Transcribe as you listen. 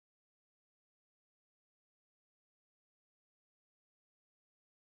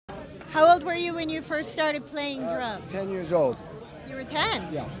How old were you when you first started playing drums? 10 years old. You were 10?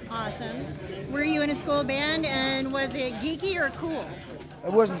 Yeah. Awesome. Were you in a school band, and was it geeky or cool?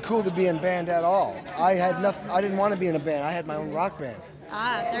 It wasn't cool to be in band at all. I had nothing. I didn't want to be in a band. I had my own rock band.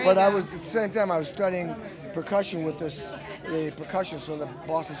 There you But go. I was at the same time I was studying percussion with the percussionists from the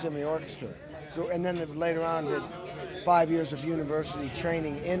Boston Symphony Orchestra. So and then later on did 5 years of university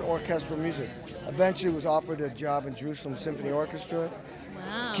training in orchestral music. Eventually was offered a job in Jerusalem Symphony Orchestra.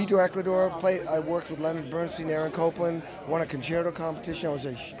 Wow. Quito, Ecuador. I worked with Leonard Bernstein, Aaron Copland. Won a concerto competition. I was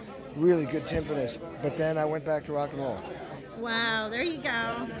a really good timpanist. But then I went back to rock and roll. Wow, there you go.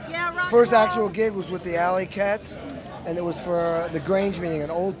 Yeah, rock First and roll. actual gig was with the Alley Cats, and it was for the Grange meeting, an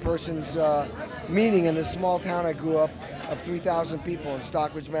old person's meeting in this small town I grew up of 3,000 people in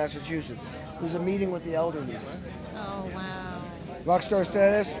Stockbridge, Massachusetts. It was a meeting with the elderlies. Oh, wow. Rockstar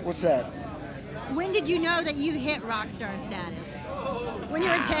status? What's that? When did you know that you hit rock star status? When you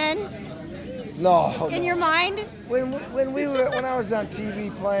were 10? No. In your mind? When I was on TV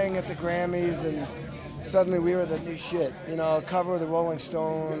playing at the Grammys, and suddenly we were the new shit. You know, cover of the Rolling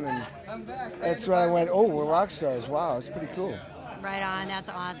Stone, and that's when I went, oh, we're rock stars. Wow, it's pretty cool. Right on, that's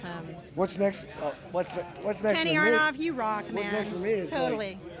awesome. What's next? What's next Kenny for me? Aronoff, you rock, man. What's next for me? It's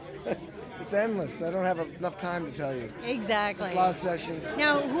totally. It's endless. I don't have enough time to tell you. Exactly. Just a lot of sessions.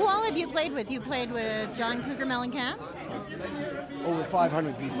 Now, who all have you played with? You played with John Cougar Mellencamp, Over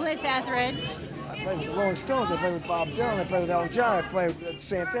 500 people. Bliss Etheridge. I played with the Rolling Stones. I played with Bob Dylan. I played with Elton John. I played with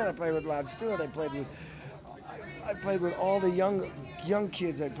Santana. I played with Rod Stewart. I played with all the young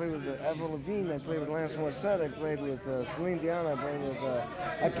kids. I played with Avril Lavigne. I played with Lance Morissette. I played with Celine Dion. I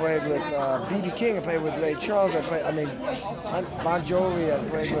played with B.B. King. I played with Ray Charles. Bon Jovi. I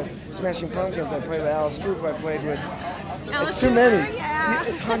played with Smashing Pumpkins. I played with Alice Cooper. I played with. Alice It's too Cooper, many. yeah.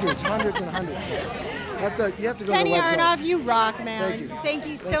 It's hundreds and hundreds. You have to go Kenny to the website. Aronoff, you rock, man. Thank you. Thank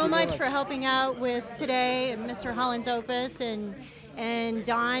you so you very much much. for helping out with today, and Mr. Holland's Opus, and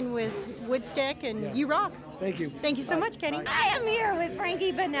Don with Woodstick, and Yeah. you rock. Thank you. Thank you so much, Kenny. I am here with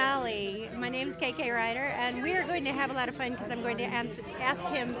Frankie Banali. My name is KK Ryder, and we are going to have a lot of fun because I'm going to ask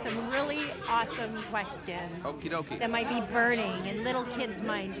him some really awesome questions Okie dokie. that might be burning in little kids'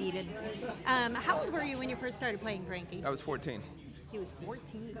 minds even. How old were you when you first started playing, Frankie? I was 14. He was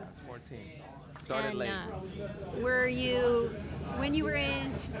 14. 14. Started And, late. were you, when you were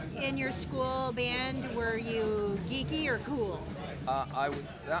in your school band, were you geeky or cool? I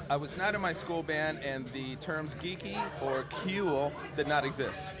was not in my school band, and the terms geeky or cool did not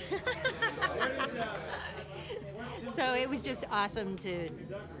exist. So it was just awesome to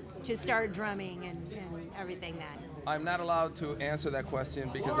start drumming and everything then. I'm not allowed to answer that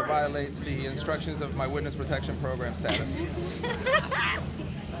question because it violates the instructions of my witness protection program status.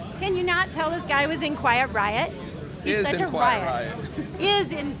 Can you not tell this guy was in Quiet Riot? He's Is such in a Quiet riot.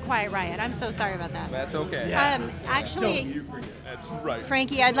 Is in Quiet Riot. I'm so sorry about that. That's okay. Actually, That's right.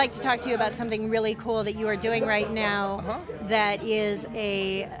 Frankie, I'd like to talk to you about something really cool that you are doing right now that is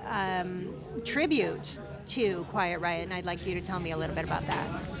a tribute to Quiet Riot, and I'd like you to tell me a little bit about that.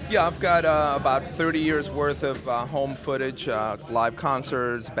 Yeah, I've got about 30 years worth of home footage, live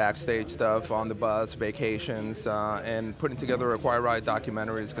concerts, backstage stuff on the bus, vacations, and putting together a Quiet Riot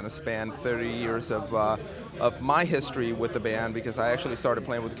documentary is going to span 30 years of my history with the band, because I actually started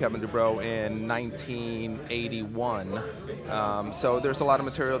playing with Kevin Dubrow in 1981. So there's a lot of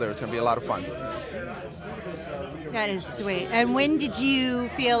material there. It's going to be a lot of fun. That is sweet. And when did you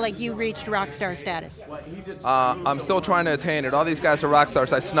feel like you reached rock star status? I'm still trying to attain it. All these guys are rock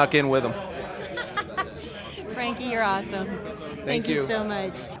stars. I snuck in with them. Frankie, you're awesome. Thank you so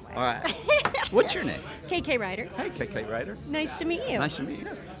much. All right. What's your name? KK Ryder. Hi, KK Ryder. Nice to meet you. Nice to meet you.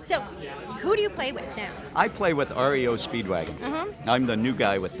 So, who do you play with now? I play with REO SpeedWagon. Uh-huh. I'm the new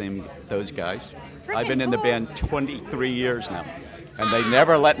guy with those guys. Frickin' I've been in the cool. band 23 years now, and they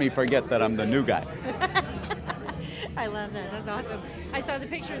never let me forget that I'm the new guy. I love that. That's awesome. I saw the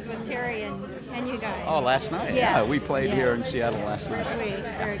pictures with Terry and you guys. Oh, last night? Yeah. We played Yeah. here in Seattle last night. Sweet.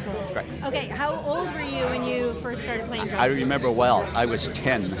 Very cool. Great. Okay, how old were you when you first started playing drums? I remember well. I was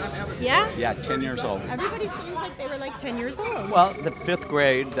 10. Yeah? Yeah, 10 years old. Everybody seems like they were like 10 years old. Well, the 5th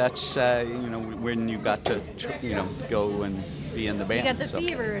grade, that's, when you got to, go and be in the you band. got the so.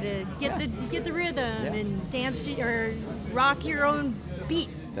 fever to get the rhythm Yeah. and dance to, or rock your own beat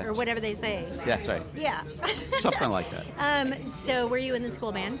or That's- whatever they say. That's right. Yeah. Something like that. So were you in the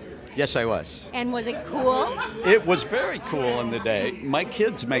school band? Yes, I was. And was it cool? It was very cool in the day. My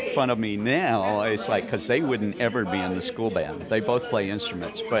kids make fun of me now. It's like, because they wouldn't ever be in the school band. They both play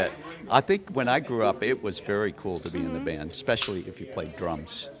instruments. But I think when I grew up, it was very cool to be in the band, especially if you played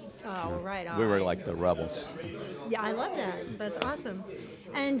drums. Oh, right on. We were like the rebels. Yeah, I love that. That's awesome.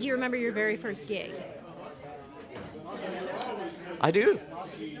 And do you remember your very first gig? I do.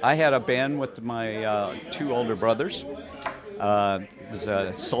 I had a band with my 2 older brothers. It was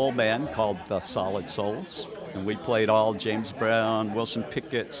a soul band called the Solid Souls, and we played all James Brown, Wilson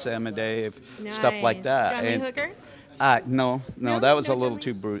Pickett, Sam and Dave, stuff like Nice. that. John Lee And Hooker? no, No? that was No a little John Lee?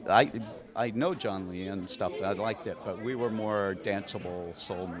 too brutal. I know John Lee and stuff. I liked it, but we were more danceable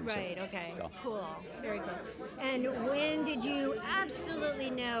soul music. Right, okay. So. Cool. Very cool. And when did you absolutely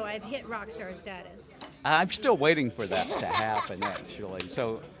know I've hit rock star status? I'm still waiting for that to happen, actually.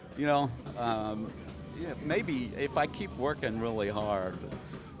 So, you know, yeah, maybe if I keep working really hard.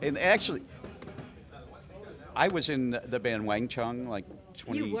 And actually, I was in the band Wang Chung like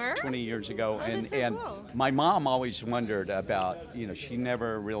 20 years ago, Oh, and that's so and cool. my mom always wondered about, she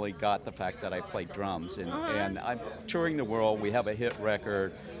never really got the fact that I played drums, and and I'm touring the world. We have a hit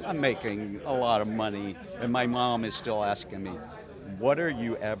record. I'm making a lot of money, and my mom is still asking me, "What are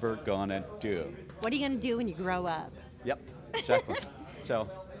you ever gonna do?" What are you going to do when you grow up? Yep, exactly. So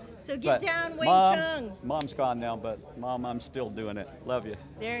Get but down, Wing Mom, Chung. Mom's gone now, but Mom, I'm still doing it. Love you.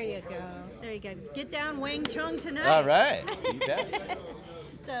 There you go. There you go. Get down, Wang Chung tonight. All right. You bet.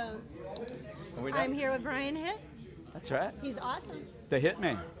 So, Are we done? I'm here with Bryan Hitt. That's right. He's awesome. The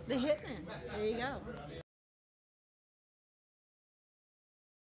Hitman. The Hitman. There you go.